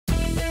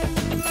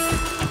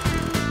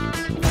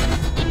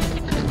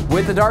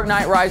With the Dark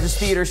Knight Rises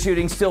theater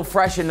shooting still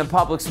fresh in the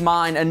public's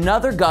mind,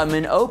 another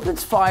gunman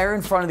opens fire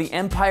in front of the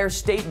Empire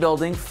State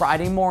Building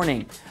Friday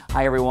morning.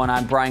 Hi everyone,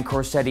 I'm Brian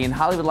Corsetti and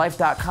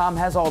HollywoodLife.com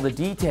has all the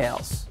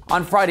details.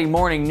 On Friday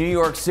morning, New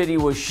York City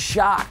was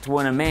shocked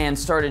when a man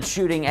started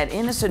shooting at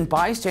innocent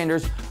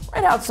bystanders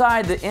right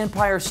outside the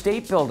Empire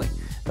State Building.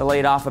 The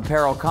laid-off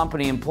apparel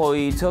company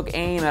employee took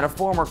aim at a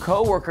former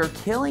co-worker,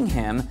 killing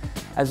him,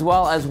 as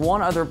well as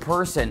one other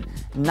person.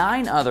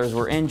 9 others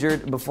were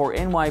injured before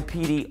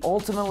NYPD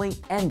ultimately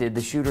ended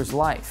the shooter's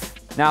life.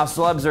 Now,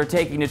 celebs are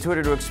taking to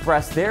Twitter to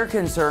express their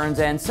concerns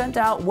and sent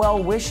out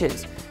well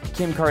wishes.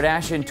 Kim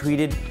Kardashian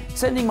tweeted,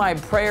 "Sending my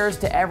prayers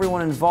to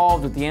everyone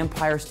involved with the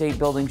Empire State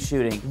Building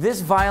shooting.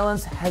 This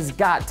violence has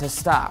got to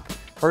stop."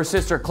 Her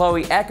sister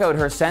Khloe echoed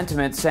her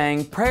sentiment,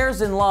 saying,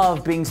 "Prayers and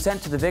love being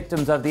sent to the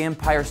victims of the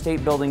Empire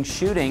State Building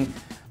shooting.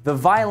 The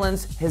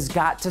violence has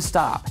got to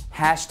stop.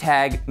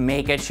 Hashtag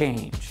make a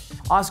change."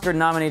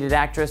 Oscar-nominated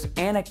actress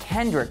Anna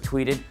Kendrick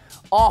tweeted,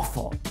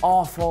 "Awful,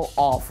 awful,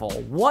 awful.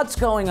 What's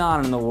going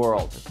on in the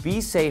world? Be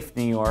safe,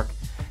 New York."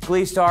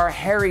 Glee star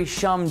Harry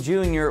Shum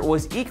Jr.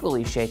 was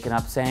equally shaken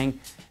up, saying,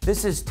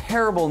 "This is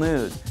terrible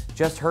news.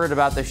 Just heard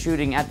about the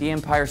shooting at the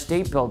Empire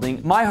State Building.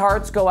 My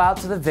hearts go out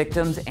to the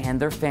victims and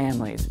their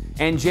families."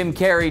 And Jim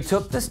Carey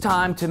took this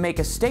time to make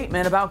a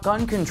statement about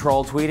gun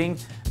control, tweeting,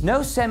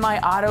 "No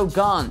semi-auto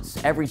guns.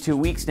 Every 2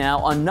 weeks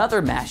now,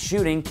 another mass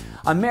shooting.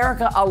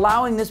 America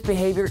allowing this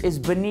behavior is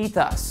beneath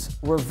us.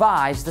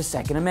 Revise the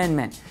Second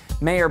Amendment."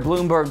 Mayor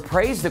Bloomberg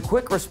praised the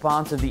quick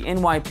response of the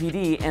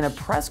NYPD in a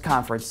press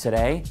conference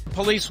today.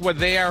 Police were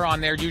there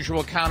on their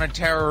usual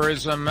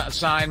counterterrorism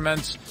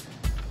assignments,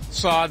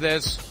 saw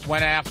this,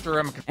 went after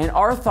him. And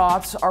our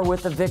thoughts are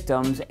with the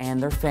victims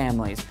and their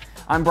families.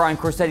 I'm Brian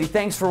Corsetti.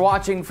 Thanks for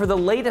watching. For the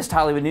latest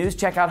Hollywood news,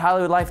 check out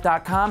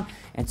HollywoodLife.com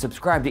and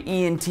subscribe to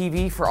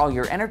ENTV for all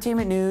your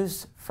entertainment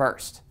news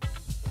first.